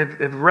us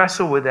have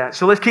wrestled with that.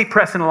 So let's keep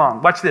pressing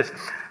along. Watch this.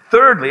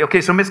 Thirdly,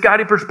 okay, so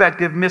misguided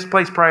perspective,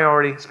 misplaced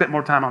priority. Spent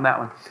more time on that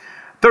one.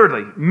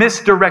 Thirdly,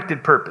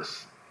 misdirected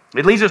purpose.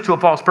 It leads us to a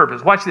false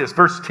purpose. Watch this,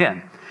 verse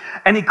 10.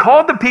 And he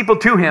called the people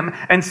to him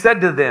and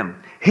said to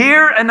them,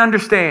 hear and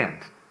understand.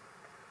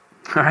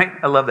 All right,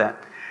 I love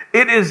that.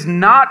 It is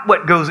not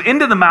what goes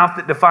into the mouth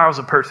that defiles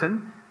a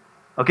person.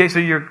 Okay, so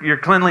your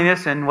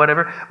cleanliness and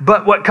whatever.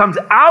 But what comes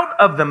out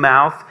of the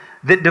mouth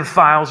that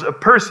defiles a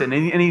person.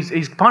 And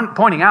he's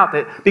pointing out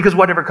that because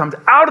whatever comes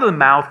out of the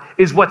mouth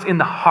is what's in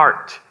the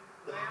heart.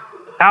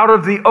 Out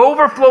of the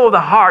overflow of the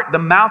heart, the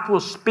mouth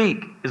will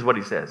speak, is what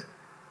he says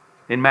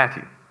in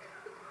Matthew.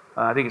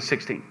 I think it's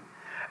 16.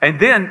 And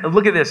then,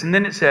 look at this. And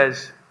then it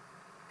says,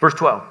 verse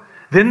 12.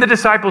 Then the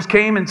disciples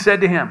came and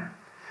said to him,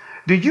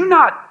 do you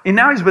not, and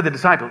now he's with the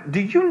disciples, do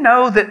you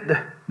know that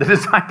the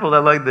disciples,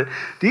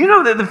 do you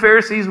know that the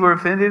Pharisees were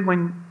offended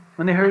when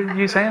they heard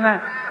you saying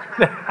that?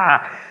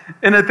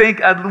 And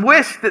I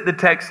wish that the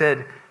text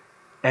said,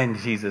 and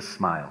Jesus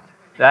smiled.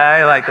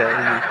 I like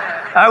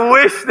that. I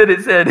wish that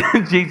it said,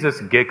 Jesus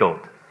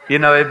giggled.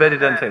 But it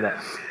doesn't say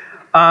that.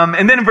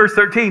 And then in verse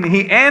 13,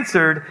 he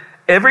answered,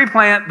 every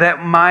plant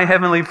that my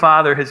heavenly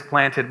Father has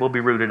planted will be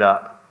rooted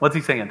up. What's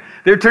he saying?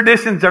 Their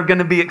traditions are going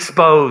to be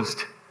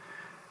exposed.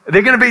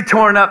 They're going to be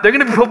torn up. They're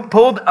going to be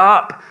pulled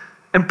up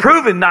and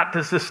proven not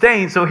to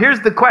sustain. So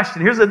here's the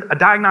question. Here's a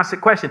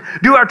diagnostic question.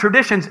 Do our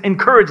traditions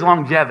encourage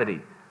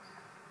longevity?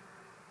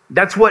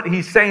 That's what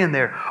he's saying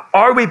there.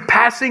 Are we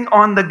passing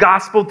on the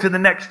gospel to the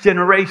next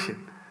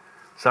generation?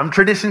 Some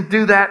traditions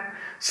do that.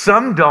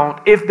 Some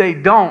don't. If they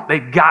don't, they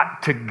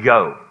got to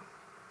go,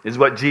 is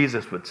what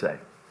Jesus would say.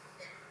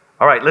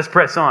 All right, let's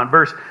press on.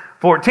 Verse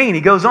 14,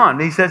 he goes on.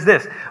 He says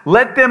this,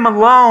 let them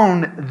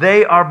alone.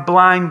 They are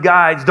blind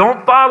guides.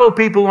 Don't follow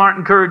people who aren't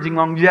encouraging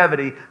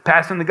longevity,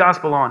 passing the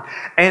gospel on.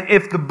 And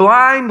if the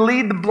blind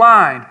lead the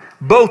blind,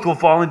 both will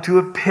fall into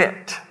a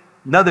pit.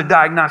 Another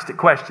diagnostic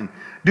question.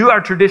 Do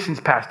our traditions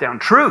pass down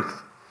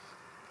truth?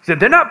 He said,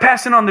 they're not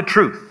passing on the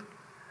truth.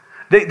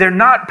 They're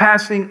not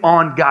passing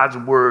on God's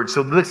word.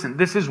 So listen,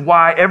 this is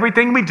why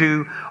everything we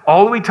do,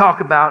 all we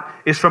talk about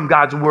is from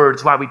God's word.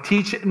 It's why we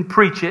teach it and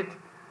preach it,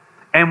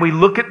 and we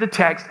look at the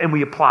text and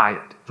we apply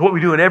it. It's what we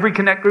do in every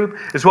Connect group.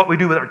 It's what we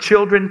do with our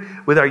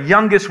children, with our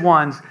youngest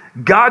ones.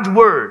 God's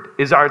word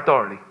is our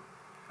authority.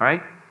 All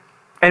right?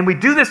 And we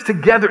do this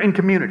together in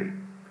community.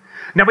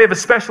 Now we have a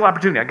special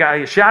opportunity. I got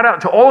a shout out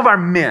to all of our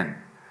men.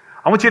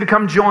 I want you to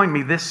come join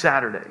me this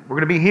Saturday. We're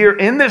going to be here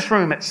in this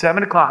room at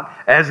 7 o'clock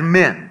as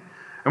men.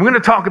 And we're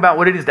going to talk about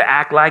what it is to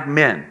act like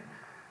men.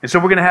 And so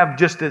we're going to have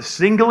just a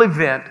single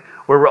event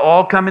where we're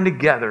all coming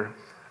together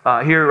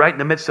here right in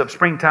the midst of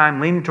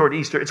springtime, leaning toward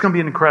Easter. It's going to be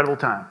an incredible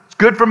time. It's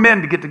good for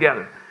men to get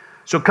together.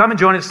 So come and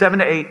join us 7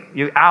 to 8.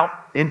 You're out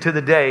into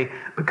the day.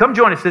 But come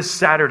join us this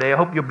Saturday. I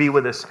hope you'll be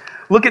with us.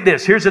 Look at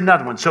this. Here's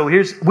another one. So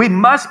we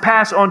must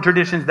pass on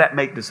traditions that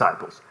make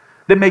disciples,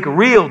 that make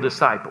real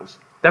disciples.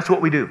 That's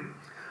what we do.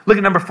 Look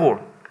at number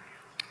 4.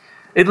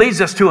 It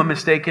leads us to a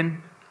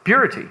mistaken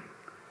purity.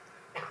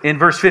 In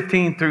verse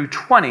 15 through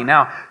 20.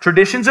 Now,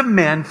 traditions of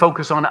men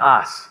focus on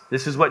us.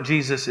 This is what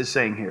Jesus is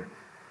saying here.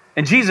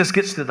 And Jesus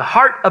gets to the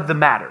heart of the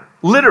matter,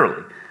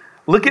 literally.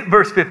 Look at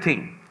verse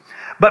 15.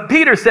 But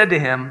Peter said to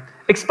him,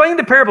 explain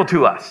the parable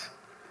to us.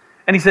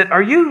 And he said,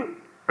 are you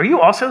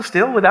also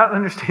still without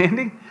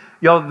understanding?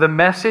 Y'all, the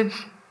Message,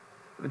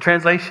 the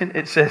translation,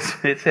 it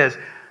says,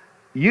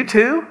 you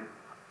too?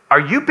 Are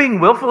you being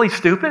willfully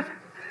stupid?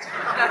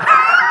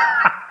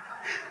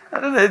 I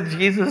don't know if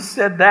Jesus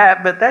said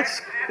that, but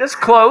that's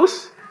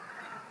close.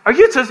 Are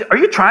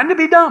you trying to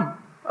be dumb?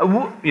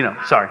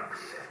 Sorry.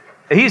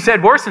 He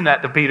said worse than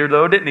that to Peter,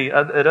 though, didn't he?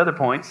 At other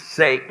points,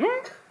 Satan.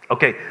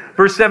 Okay,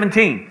 verse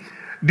 17.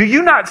 Do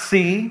you not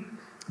see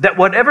that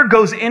whatever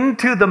goes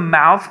into the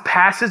mouth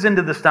passes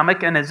into the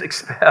stomach and is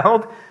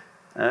expelled?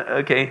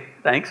 Okay,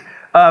 thanks.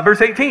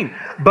 Verse 18.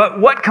 But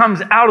what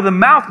comes out of the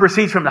mouth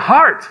proceeds from the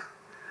heart.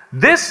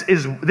 This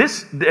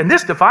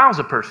defiles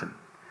a person.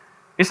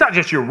 It's not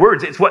just your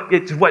words, it's what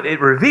it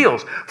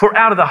reveals. For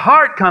out of the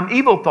heart come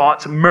evil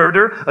thoughts,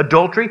 murder,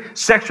 adultery,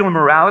 sexual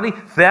immorality,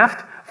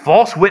 theft,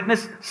 false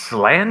witness,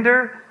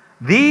 slander.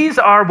 These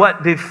are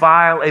what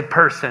defile a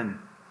person.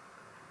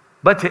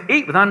 But to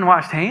eat with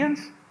unwashed hands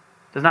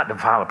does not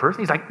defile a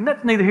person. He's like,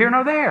 that's neither here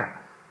nor there.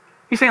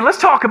 He's saying, let's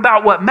talk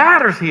about what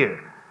matters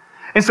here.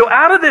 And so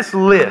out of this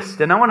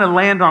list, and I want to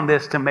land on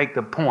this to make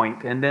the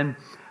point, and then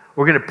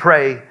we're going to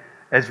pray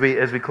as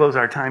we close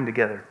our time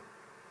together.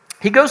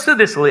 He goes through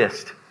this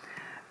list.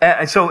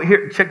 So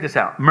here, check this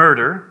out.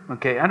 Murder.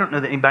 Okay, I don't know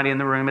that anybody in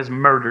the room has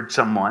murdered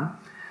someone.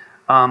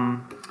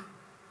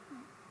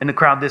 In the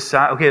crowd this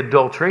side. Okay,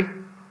 adultery.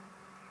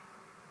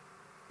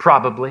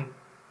 Probably.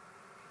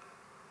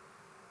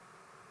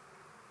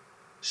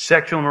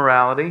 Sexual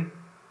immorality.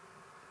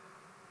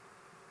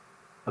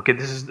 Okay,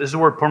 this is the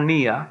word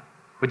porneia,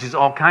 which is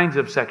all kinds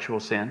of sexual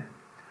sin.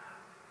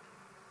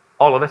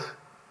 All of us.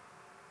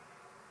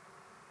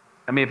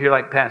 I mean, if you're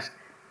like past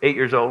 8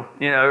 years old,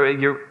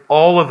 you're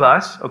all of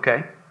us,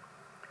 okay.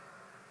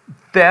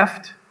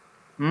 Theft,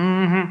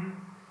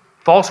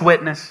 false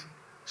witness,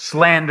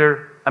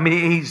 slander. I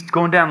mean, he's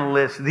going down the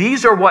list.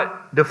 These are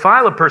what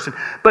defile a person.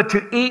 But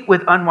to eat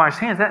with unwashed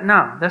hands,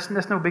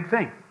 that's no big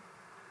thing.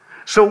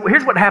 So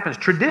here's what happens.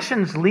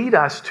 Traditions lead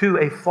us to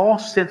a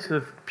false sense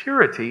of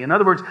purity. In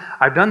other words,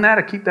 I've done that,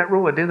 I keep that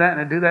rule, I do that,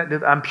 and I do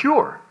that. I'm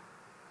pure.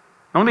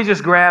 Now, let me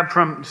just grab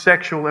from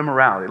sexual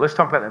immorality. Let's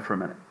talk about that for a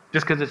minute.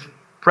 Just because it's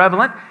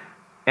prevalent,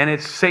 and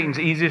it's Satan's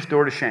easiest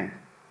door to shame.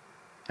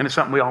 And it's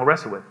something we all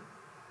wrestle with.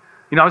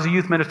 I was a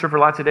youth minister for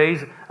lots of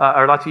days,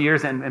 or lots of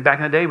years, and back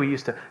in the day we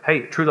used to,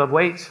 hey, true love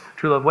waits,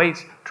 true love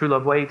waits, true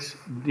love waits,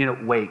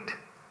 wait.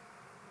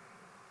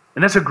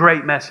 And that's a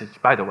great message,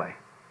 by the way,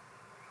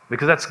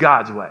 because that's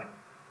God's way.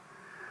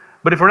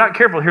 But if we're not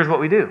careful, here's what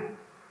we do.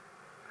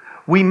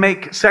 We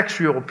make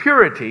sexual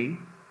purity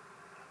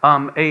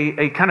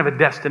a kind of a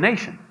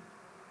destination.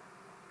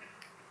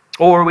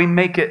 Or we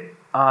make it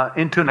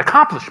into an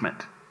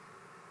accomplishment.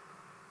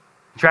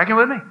 Tracking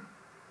with me?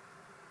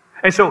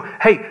 And so,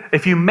 hey,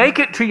 if you make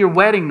it to your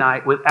wedding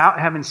night without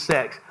having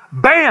sex,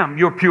 bam,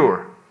 you're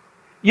pure.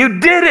 You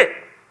did it.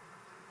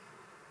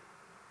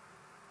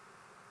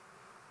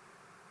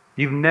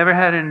 You've never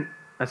had an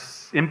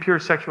impure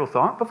sexual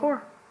thought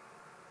before?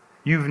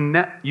 You've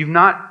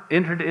not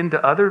entered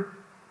into other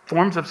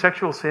forms of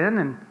sexual sin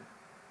and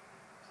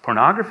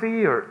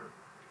pornography? Or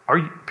are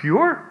you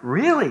pure?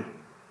 Really?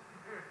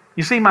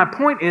 You see, my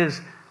point is,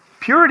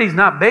 purity is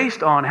not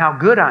based on how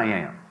good I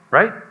am,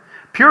 right?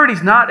 Purity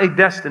is not a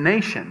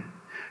destination.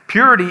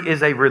 Purity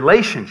is a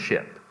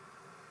relationship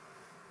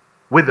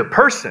with a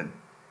person.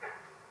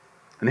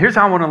 And here's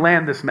how I want to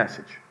land this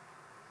message.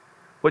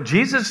 What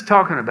Jesus is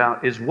talking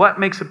about is what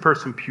makes a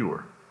person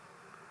pure.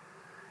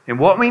 And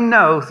what we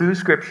know through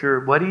Scripture,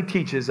 what he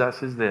teaches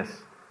us is this.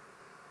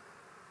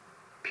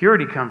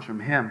 Purity comes from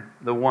him,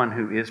 the one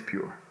who is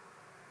pure.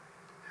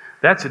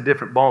 That's a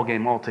different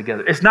ballgame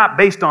altogether. It's not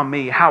based on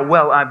me, how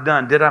well I've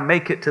done. Did I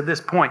make it to this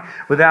point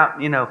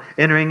without,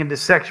 entering into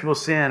sexual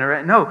sin?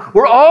 No,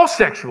 we're all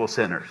sexual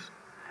sinners.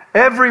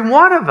 Every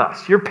one of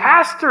us. Your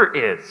pastor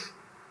is.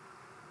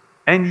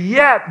 And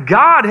yet,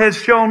 God has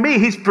shown me,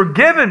 He's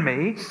forgiven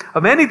me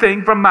of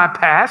anything from my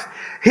past.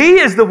 He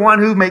is the one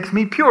who makes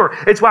me pure.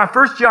 It's why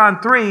 1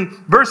 John 3,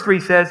 verse 3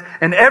 says,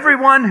 and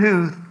everyone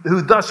who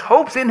thus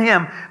hopes in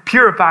Him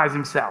purifies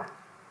himself.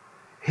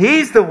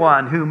 He's the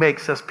one who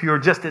makes us pure,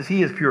 just as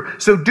He is pure.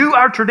 So do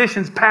our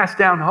traditions pass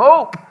down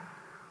hope?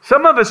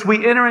 Some of us,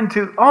 we enter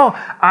into,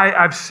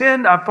 I've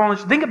sinned, I've fallen.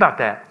 Think about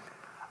that.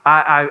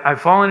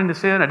 I've fallen into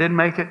sin. I didn't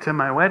make it to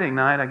my wedding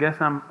night. I guess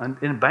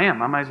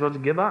bam, I might as well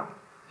just give up.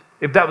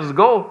 If that was the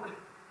goal,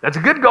 that's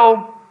a good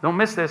goal. Don't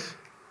miss this.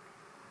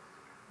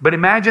 But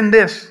imagine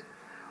this.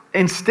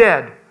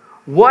 Instead,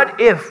 what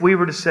if we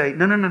were to say,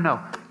 no.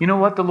 You know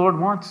what the Lord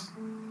wants?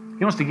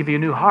 He wants to give you a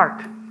new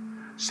heart.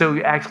 So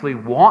you actually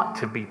want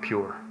to be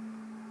pure.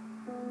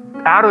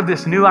 Out of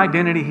this new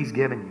identity He's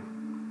given you.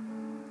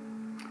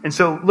 And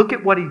so look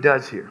at what He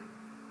does here.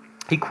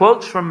 He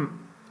quotes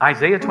from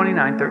Isaiah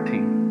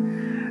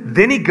 29:13.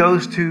 Then he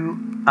goes to,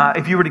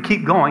 if you were to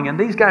keep going, and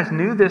these guys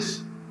knew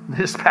this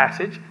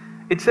passage,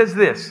 it says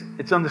this.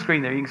 It's on the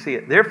screen there. You can see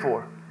it.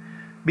 Therefore,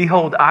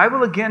 behold, I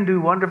will again do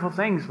wonderful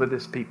things with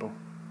this people.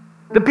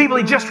 The people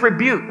He just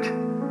rebuked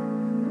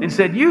and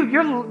said,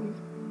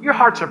 your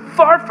hearts are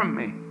far from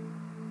me.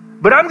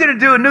 But I'm going to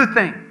do a new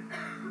thing.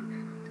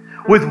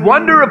 With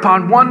wonder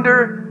upon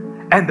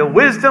wonder, and the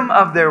wisdom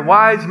of their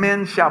wise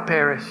men shall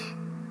perish,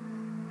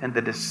 and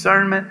the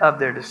discernment of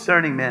their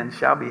discerning men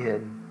shall be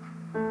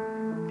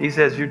hidden. He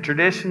says, your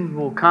traditions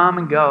will come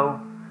and go.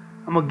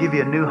 I'm going to give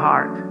you a new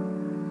heart.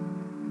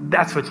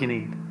 That's what you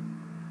need.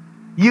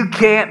 You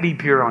can't be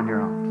pure on your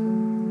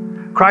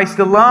own. Christ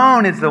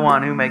alone is the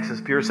one who makes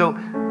us pure. So,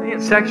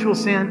 sexual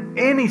sin,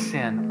 any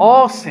sin,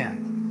 all sin,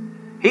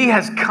 He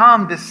has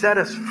come to set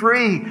us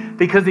free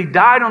because He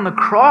died on the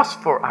cross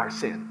for our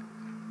sin.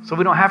 So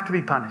we don't have to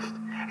be punished.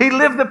 He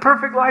lived the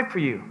perfect life for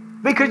you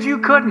because you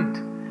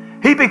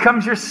couldn't. He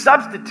becomes your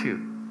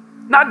substitute.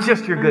 Not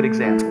just your good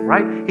example,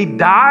 right? He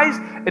dies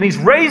and He's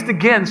raised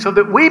again so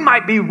that we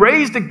might be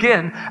raised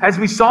again, as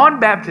we saw in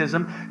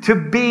baptism, to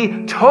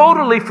be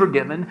totally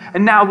forgiven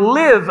and now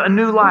live a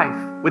new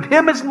life with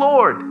Him as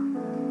Lord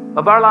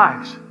of our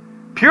lives.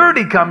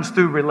 Purity comes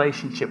through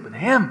relationship with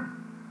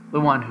Him, the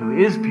one who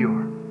is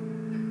pure.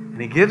 And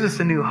He gives us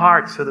a new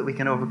heart so that we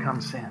can overcome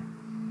sin.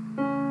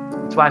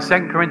 That's why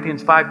 2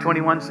 Corinthians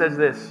 5:21 says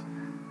this,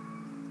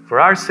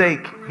 for our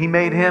sake He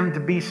made Him to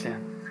be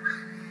sin,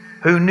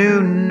 who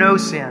knew no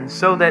sin,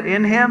 so that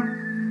in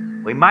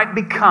Him we might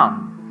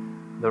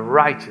become the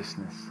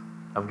righteousness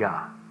of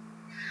God.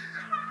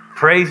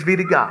 Praise be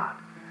to God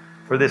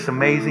for this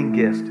amazing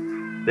gift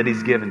that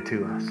He's given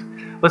to us.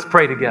 Let's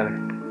pray together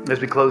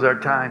as we close our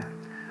time.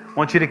 I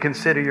want you to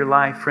consider your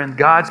life, friend.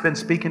 God's been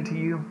speaking to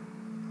you.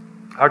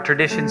 Our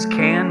traditions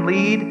can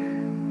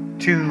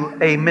lead to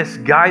a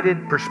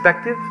misguided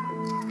perspective,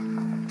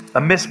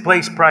 a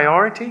misplaced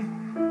priority,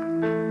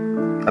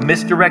 a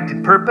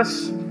misdirected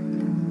purpose,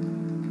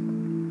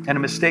 and a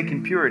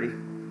mistaken purity.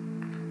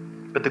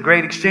 But the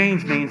great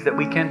exchange means that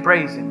we can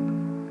praise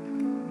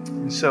Him.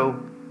 And so,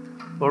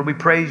 Lord, we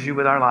praise You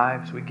with our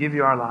lives. We give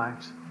You our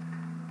lives.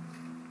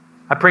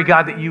 I pray,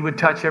 God, that You would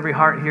touch every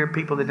heart here,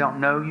 people that don't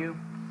know You.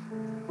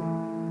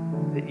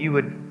 That You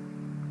would,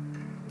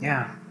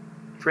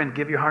 friend,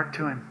 give your heart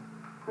to Him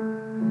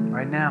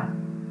right now.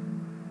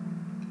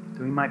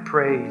 That we might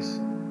praise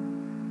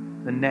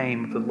the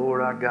name of the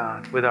Lord our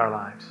God with our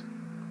lives.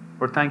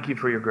 Lord, thank You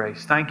for Your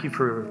grace. Thank You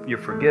for Your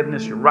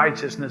forgiveness, Your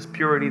righteousness,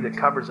 purity that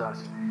covers us.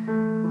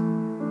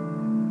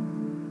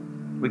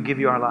 We give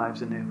You our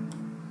lives anew.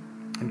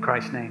 In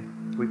Christ's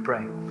name we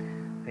pray.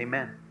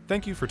 Amen.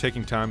 Thank you for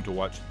taking time to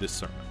watch this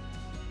sermon.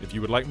 If you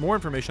would like more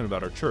information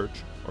about our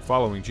church or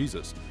following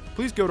Jesus,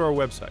 please go to our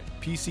website,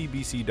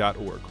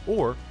 pcbc.org,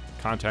 or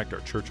contact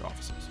our church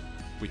offices.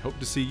 We hope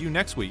to see you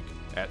next week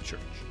at church.